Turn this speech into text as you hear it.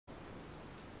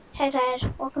Hey guys,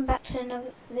 welcome back to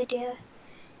another video.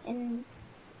 And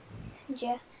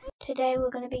yeah, today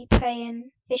we're going to be playing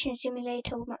Fishing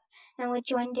Simulator, and we're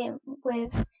joined in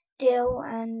with Dill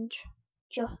and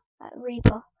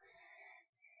Reaper.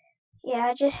 Yeah,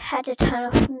 I just had to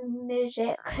turn off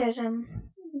music because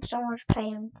someone's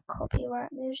playing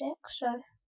copyright music. So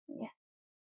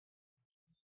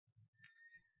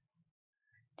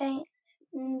yeah,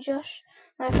 Josh,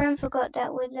 my friend forgot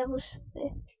that we're level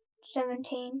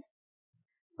 17.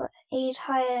 But he's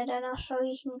higher than us, so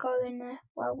he can go in there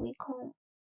while we can't.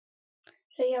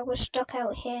 So yeah, we're stuck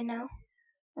out here now,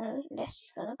 unless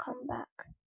he's gonna come back.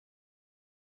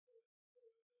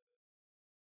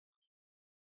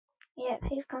 Yep,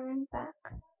 he's coming back.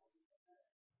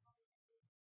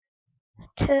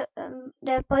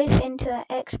 They're both into an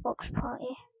Xbox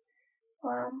party.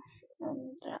 Well,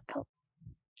 on the laptop,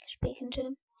 speaking to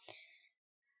them.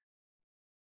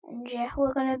 And yeah,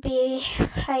 we're gonna be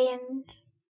playing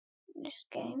this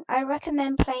game. I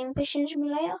recommend playing Fishing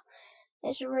Simulator.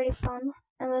 It's really fun,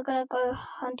 and we're gonna go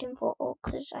hunting for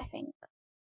orcas, I think.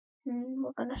 And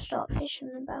we're gonna start fishing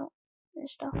about and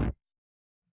stuff.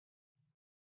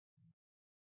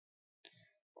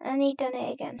 And he done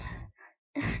it again.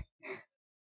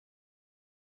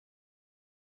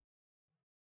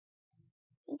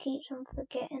 He keeps on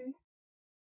forgetting.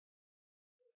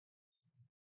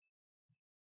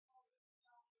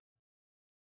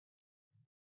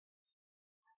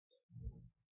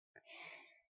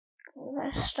 We're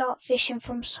gonna start fishing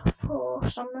for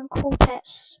some cool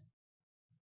pets.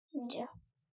 Yeah.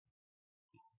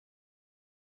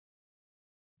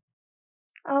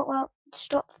 Oh well,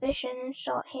 stop fishing and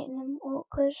start hitting them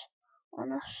orcas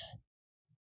on us.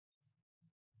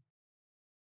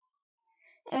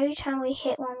 Every time we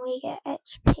hit one, we get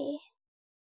XP.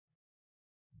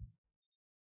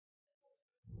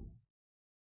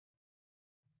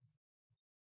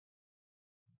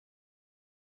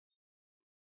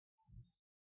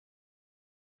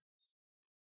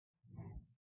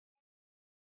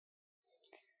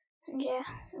 And yeah,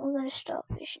 we're gonna start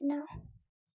fishing now.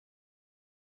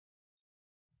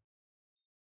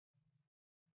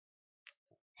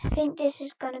 I think this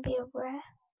is gonna be a rare.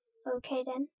 Okay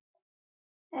then.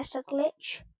 That's a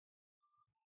glitch.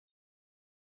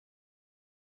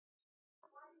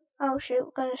 Oh shoot,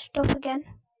 we're gonna stop again.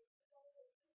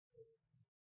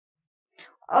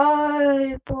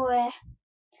 Oh boy.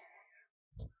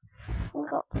 We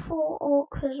got 4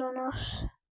 orcas on us.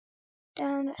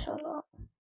 Damn, that's a lot.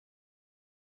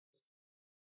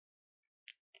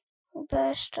 We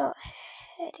better start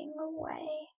heading away.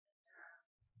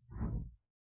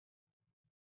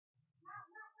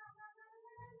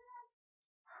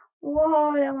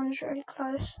 Whoa, that one's really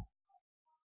close.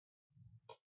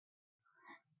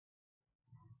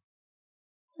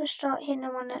 Let's start hitting the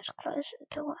one that's closer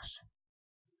to us.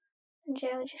 And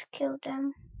yeah, we just killed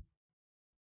them.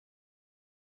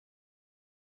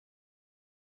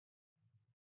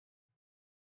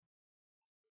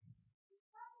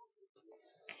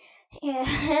 Yeah,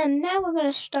 and now we're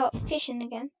gonna start fishing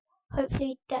again.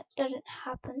 Hopefully that doesn't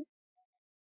happen.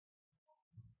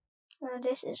 Oh,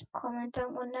 this is common,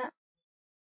 don't want that.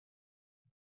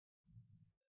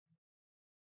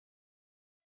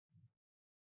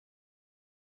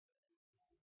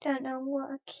 Don't know what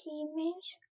a key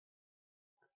means.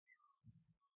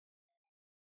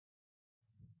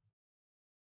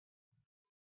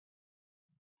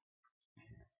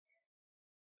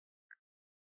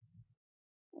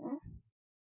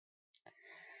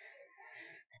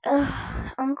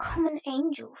 Uncommon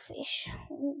angelfish.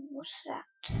 Ooh, what's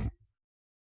that?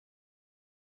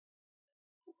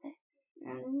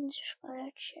 I'm just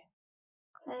gonna check.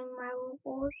 Claim my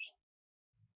rewards.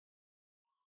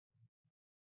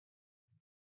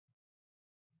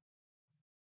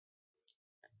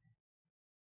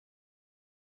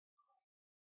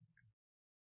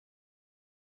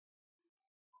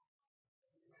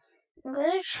 I'm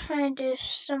gonna try and do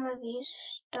some of these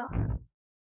stuff.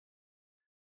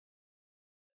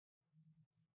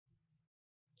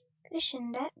 Fish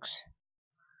index.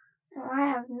 No, I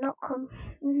have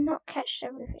not catched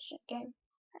every fishing game.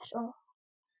 That's all.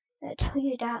 I'll tell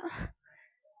you that.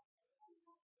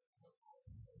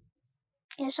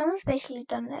 Yeah, someone's basically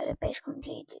done that. They basically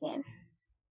completed the game.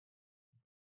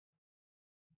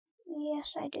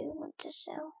 Yes, I do want to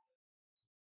sell.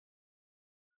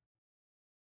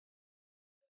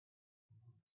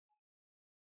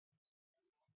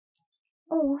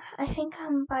 Oh, I think I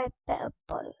can buy a better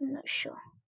boat. I'm not sure.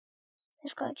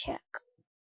 Let's go check.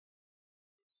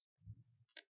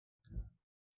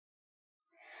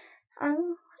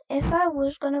 If I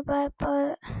was gonna buy a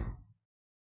boat,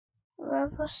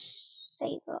 Rather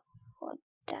save up for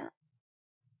that.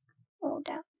 All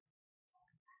that.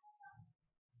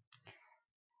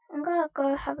 I'm gonna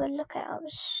go have a look at other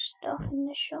stuff in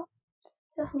the shop.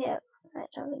 So I can get like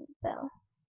something better.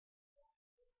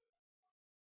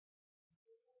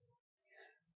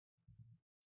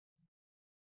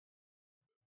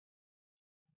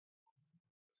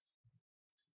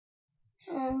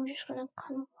 I'm just gonna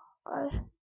go.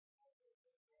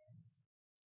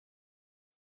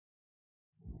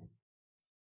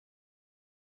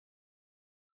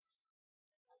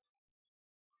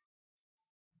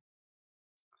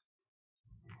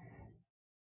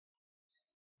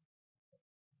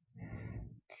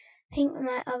 I think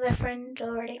my other friend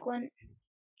already went.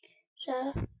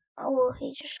 So, oh,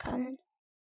 he's just coming.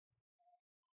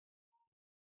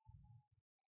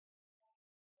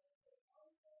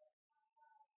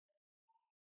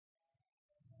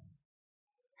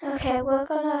 Okay, we're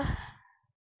gonna.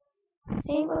 I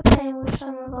think we're playing with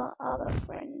some of our other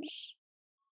friends.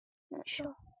 Not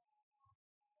sure.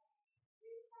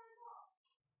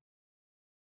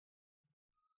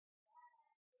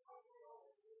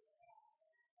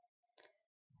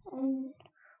 And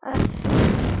I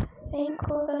think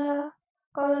we're gonna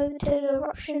go over to the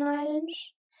Russian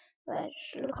Islands. Let's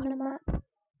just look on the map.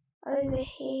 Over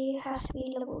here, you have to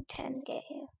be level 10 to get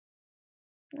here.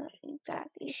 Not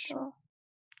exactly sure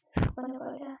if we're gonna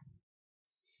go there.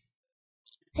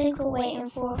 I think we're waiting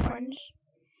for our friends.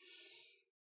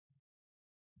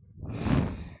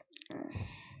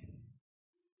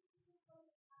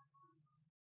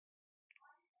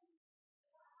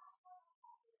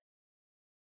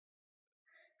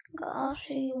 What else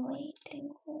are you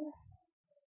waiting for?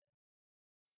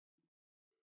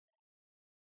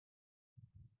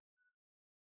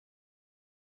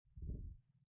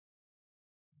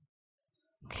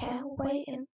 Okay,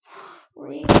 waiting.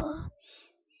 Reaper.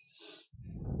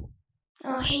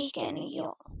 Oh, he's getting a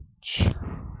yacht.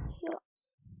 Yacht.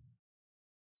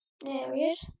 There he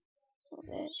is. Oh,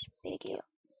 there's big yacht.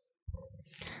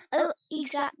 Oh, he's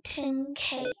got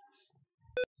 10k.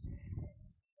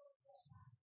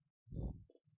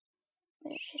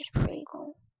 Which is pretty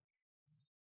cool.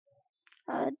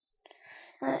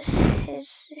 That's his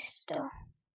sister.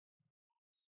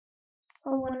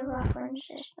 Or one of our friends'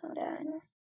 sister down there.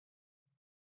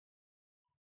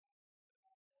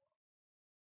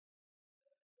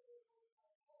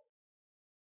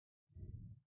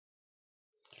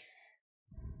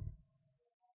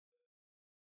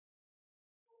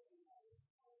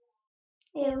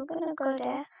 Yeah, we're gonna go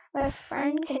there. My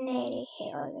friend can nearly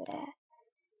hit over there.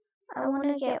 I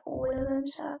wanna get all of them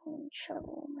so I can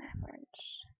trouble my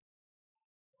friends.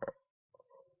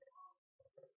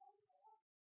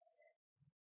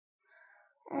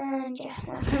 And yeah,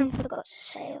 my friend forgot to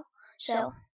sail.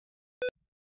 So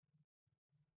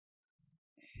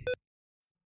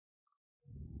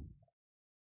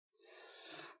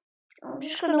I'm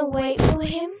just gonna wait for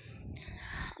him.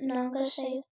 No, I'm gonna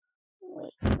say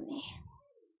wait for me.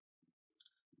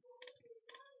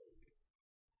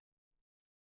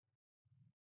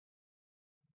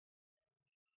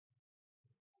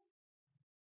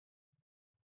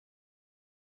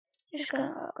 Just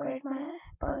gonna upgrade my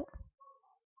boat.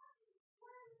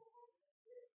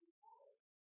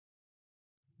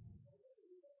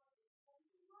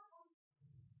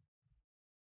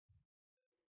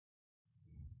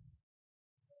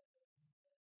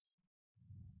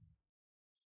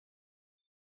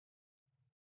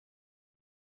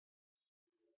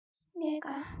 Yeah,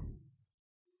 gotta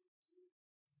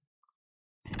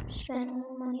spend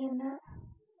more money on that.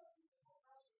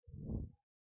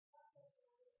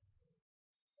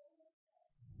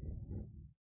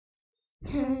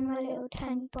 My little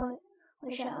tiny boat,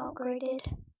 which I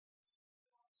upgraded.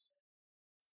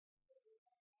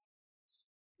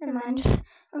 Never mind.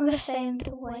 I'm gonna say him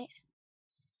to wait.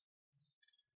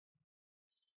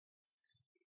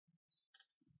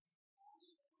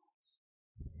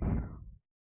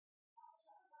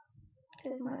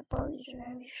 Because my boat is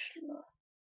very slow.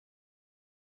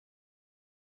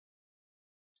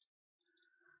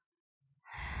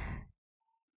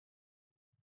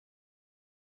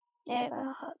 There we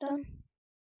go, hot done.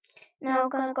 Now we're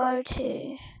gonna go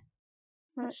to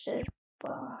what's this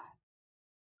bar?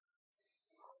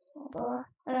 Bar.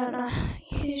 I don't know.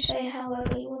 You say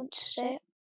however you want to say it.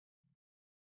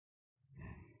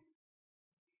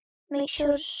 Make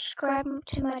sure to subscribe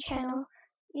to my channel,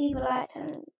 leave a like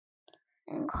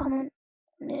and comment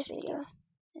on this video.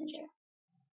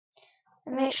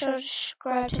 And make sure to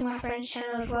subscribe to my friend's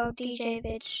channel as well, DJ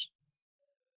Vids.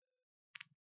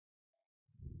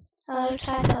 I'll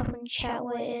type up in chat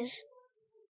what it is.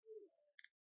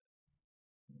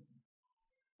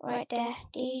 right there,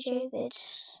 DJ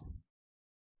Vids.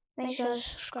 Make sure to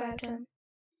subscribe to him.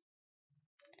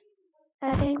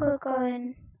 I think we're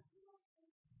going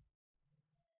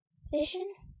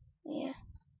fishing. Yeah.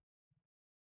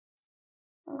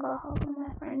 I'm gonna hop on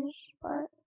my friend's boat.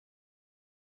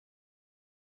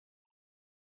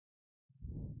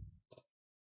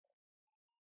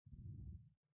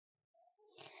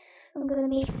 I'm gonna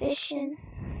be fishing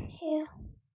here.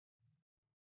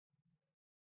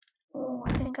 Oh,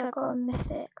 I think I got a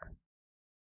mythic.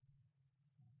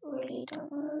 Really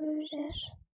don't want to lose this.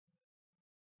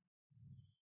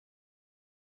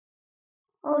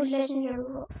 Oh, legendary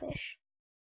rockfish.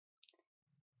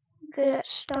 Good at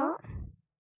start.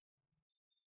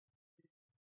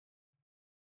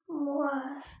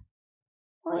 What?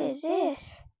 What is this?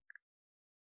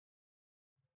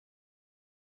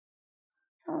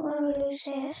 I don't want to lose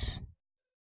this.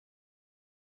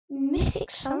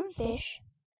 Mythic sunfish.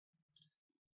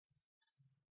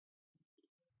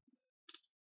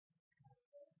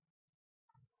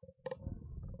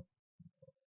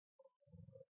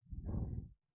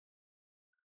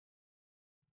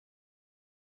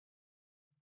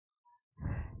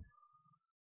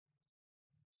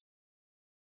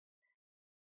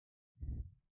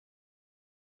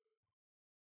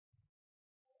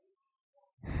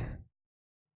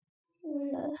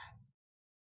 No.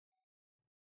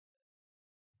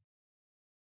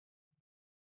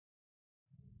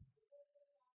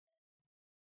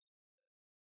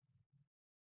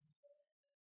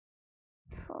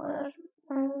 For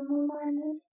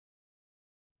mining.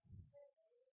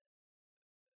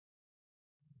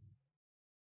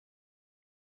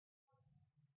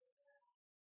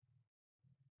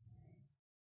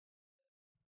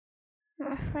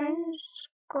 My friend's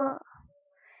got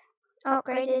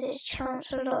upgraded his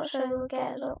chance a lot, so we'll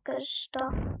get a lot of good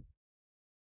stuff.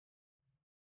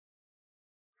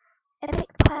 Epic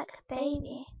pack,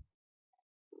 baby.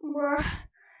 Bruh,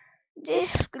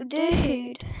 this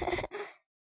dude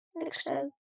looks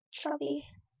so chubby.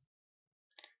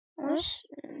 This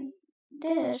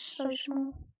is so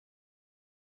small.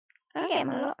 I get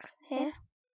my luck here.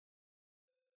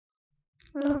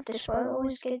 Love this one,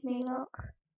 always gives me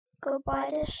luck. Go buy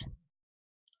this.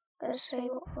 Gotta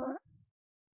save up for it.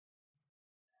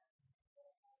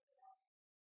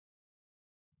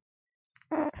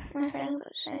 Oh, my friend got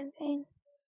the same thing.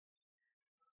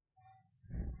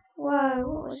 Whoa,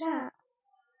 what was that?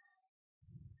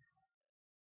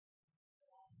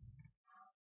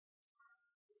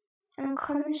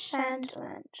 Uncommon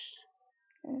sandlands.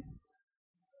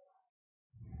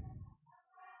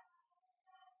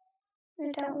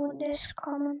 I don't want this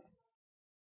common.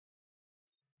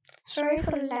 Sorry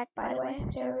for the lag, by the way,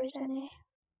 if there is any.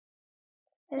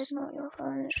 It's not your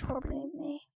phone, it's probably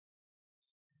me.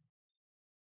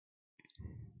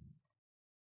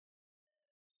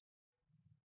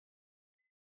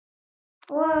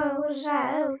 Whoa, what was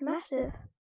that? That was massive.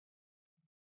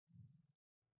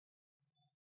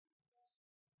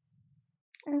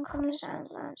 Uncommon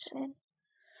sandlands again.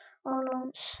 Or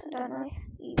launch, I don't know if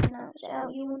you pronounce it how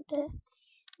you want to.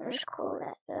 I'll just call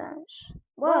that lance.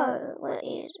 Whoa, what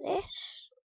is this?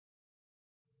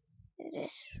 Is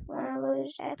this one of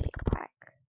those epic pack?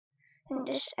 I think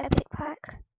this epic pack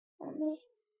on me.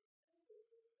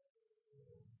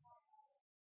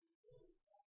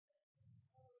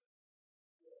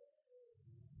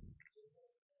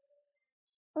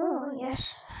 Oh yes,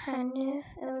 I knew it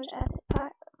was epic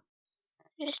pack.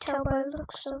 Just tell by the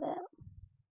looks of it.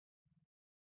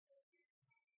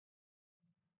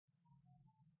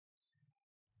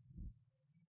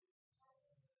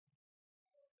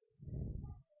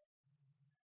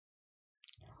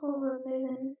 We'll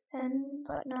remove them,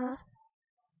 but no.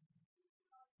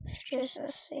 It's just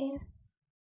a scene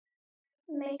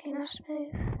making us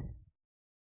move.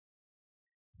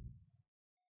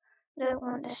 Don't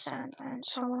want the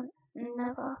sandlands, I want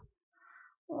another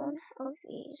one of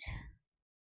these.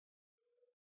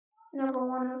 Another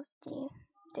one of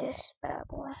this bad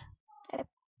boy.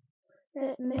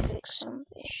 The mythic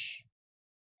sunfish.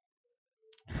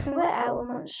 We're out of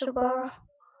Monster Borough.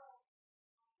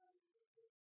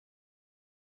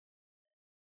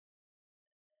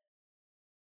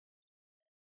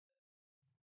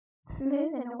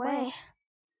 Moving away.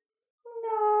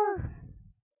 No.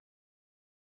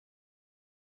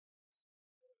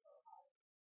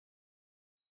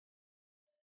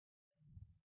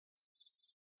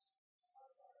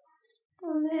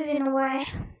 We're moving away.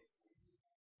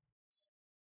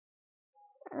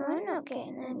 I'm not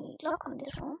getting any luck on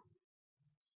this one.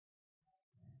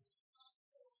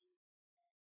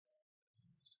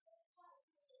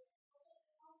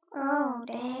 Oh,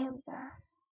 there we go.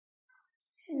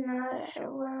 No, that's a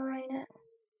rare, ain't it?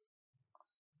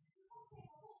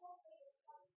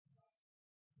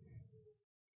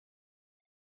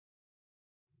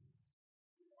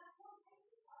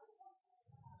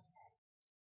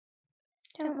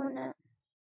 Don't want that.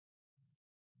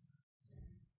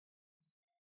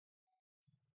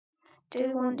 Do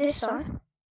we want this side?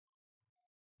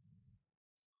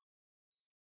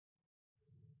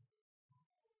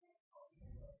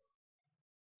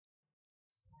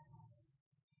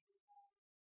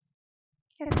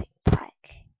 Epic pack.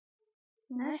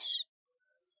 Nice.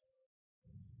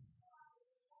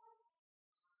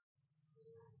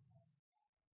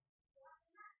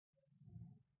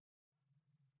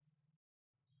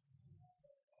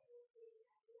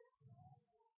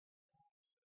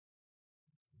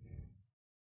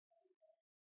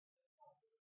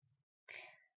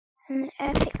 An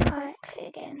epic pack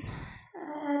again.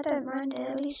 I don't mind it,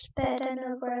 at least better than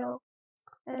a rail.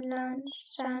 A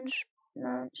lance,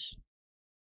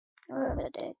 whatever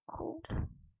they're called.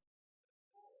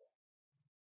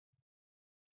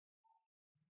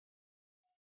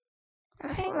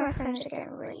 I think my friends are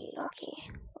getting really lucky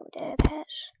with their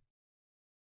pets.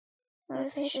 No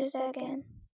fishes there again.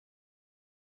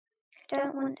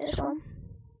 Don't want this one.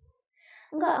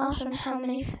 I'm gonna ask them how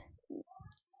many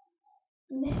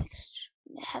mixed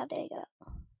have they got.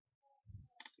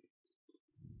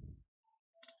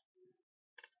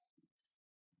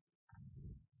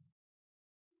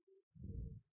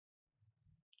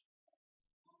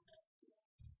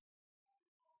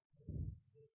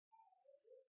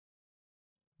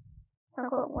 I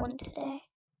got one today.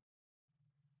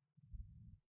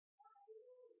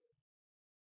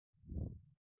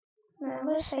 No, I'm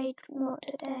gonna say not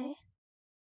today.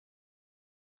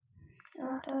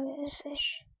 After I get this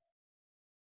fish.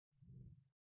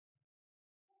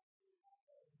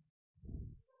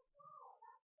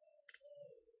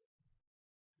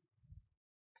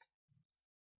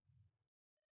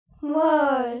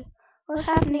 Whoa! What's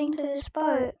happening to this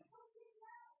boat?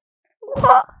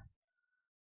 What?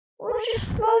 We're just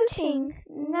floating.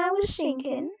 Now we're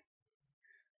sinking.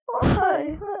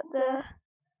 Whoa! What the?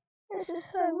 This is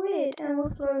so weird. And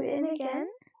we're floating again.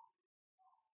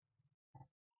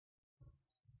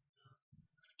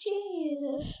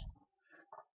 Jesus.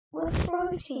 We're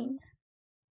floating.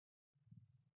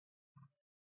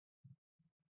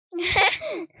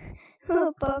 We're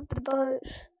above the boat.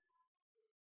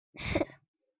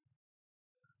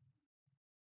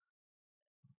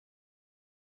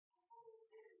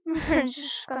 I'm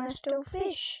just gonna steal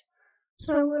fish.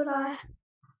 So will I.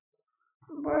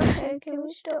 Bro, can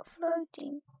we stop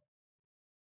floating?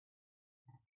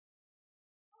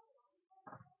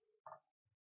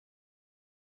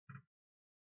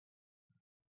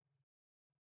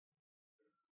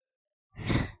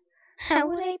 How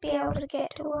will they be able to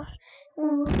get to us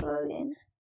when we're floating?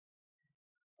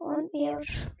 I won't be able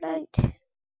to float.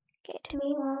 Get to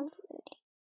me while I'm floating.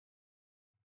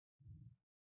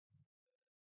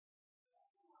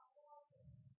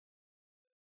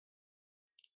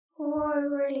 Oh, I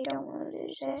really don't want to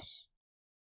lose this.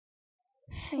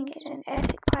 I think it's an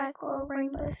epic pack or a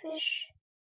rainbow fish.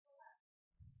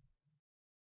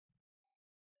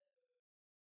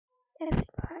 Epic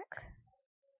pack.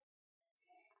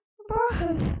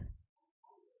 Bro!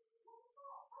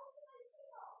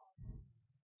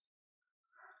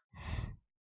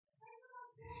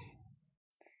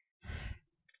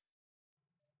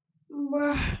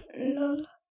 Bruh, lol.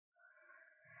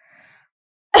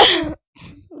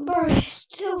 Bro, it's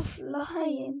still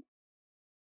flying.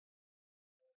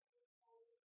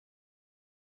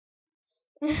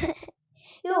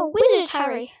 You're a wizard,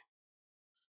 Harry.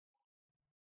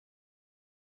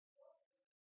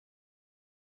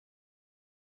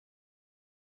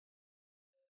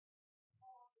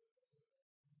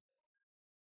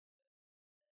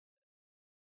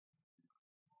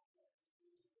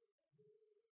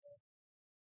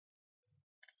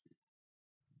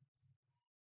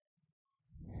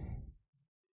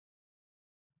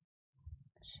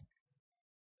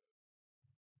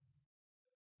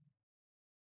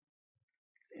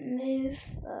 Move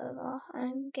over.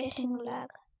 I'm getting lag.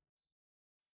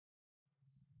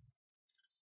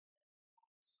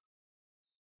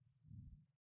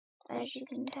 As you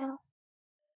can tell.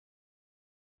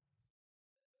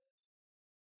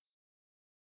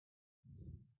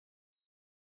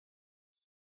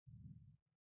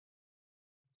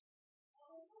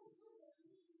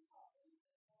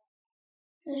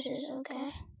 This is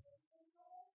okay.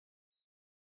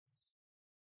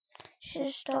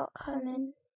 Should start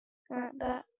coming right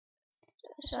back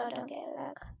so I don't get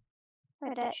lag.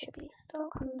 My dad should be start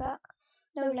coming back.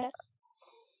 No lag.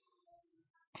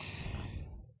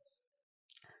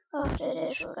 After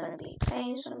this, we're going to be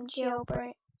playing some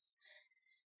jailbreak.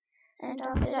 And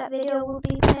after that video, we'll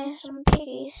be playing some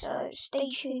piggies, so stay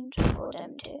tuned for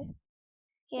them too.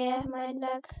 Yeah, my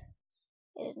leg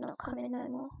is not coming no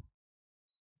more.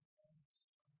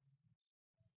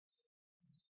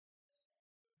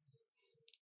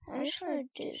 I just want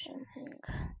to do something.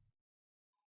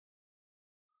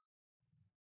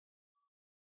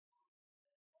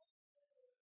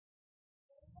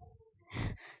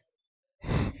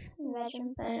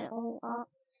 Imagine putting it all up.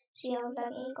 See how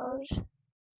laggy it goes.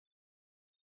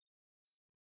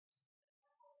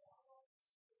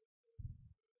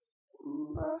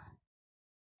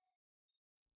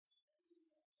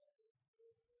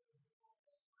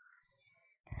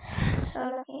 So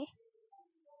lucky.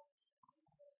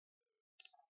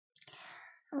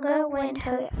 I'm gonna wait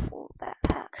until I get full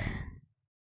backpack.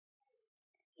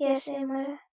 Yes,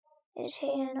 it's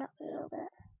heating up a little bit.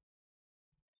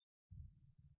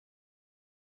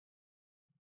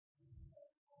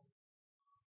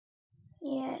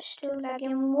 Yeah, it's still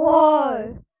lagging.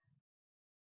 Whoa!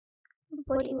 My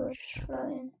body was just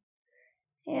floating.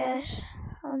 Yes,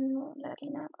 I'm not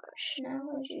lagging that much now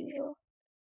as usual.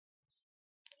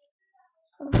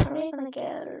 I'm probably gonna get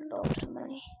a lot of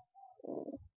money.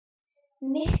 Ooh.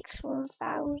 Mythics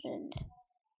 1000.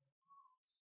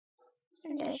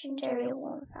 Legendary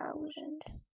 1000.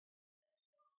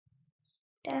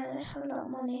 Damn, that's a lot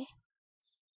of money.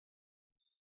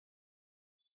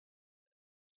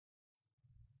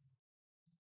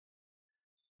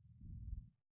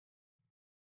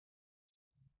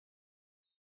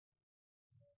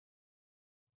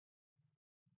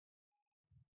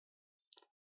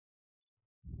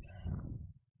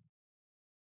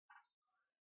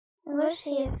 I'm gonna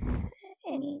see if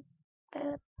any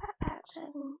better backpacks I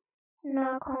can. No,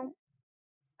 I can't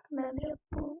remember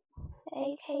the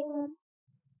AK one,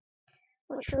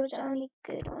 which was the only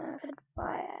good one I could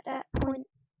buy at that point.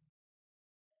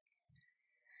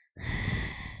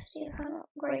 See if I can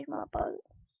upgrade my boat.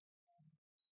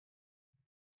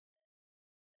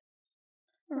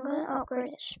 I'm gonna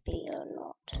upgrade its speed a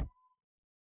lot.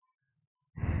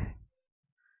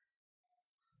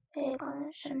 There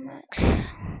goes some max.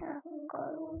 I can go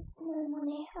with more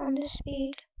money on the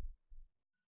speed.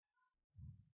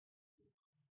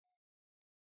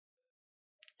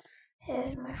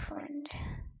 Here's my friend.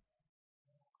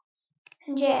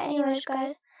 And yeah, anyways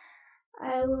guys,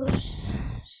 I will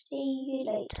see you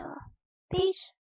later. Peace.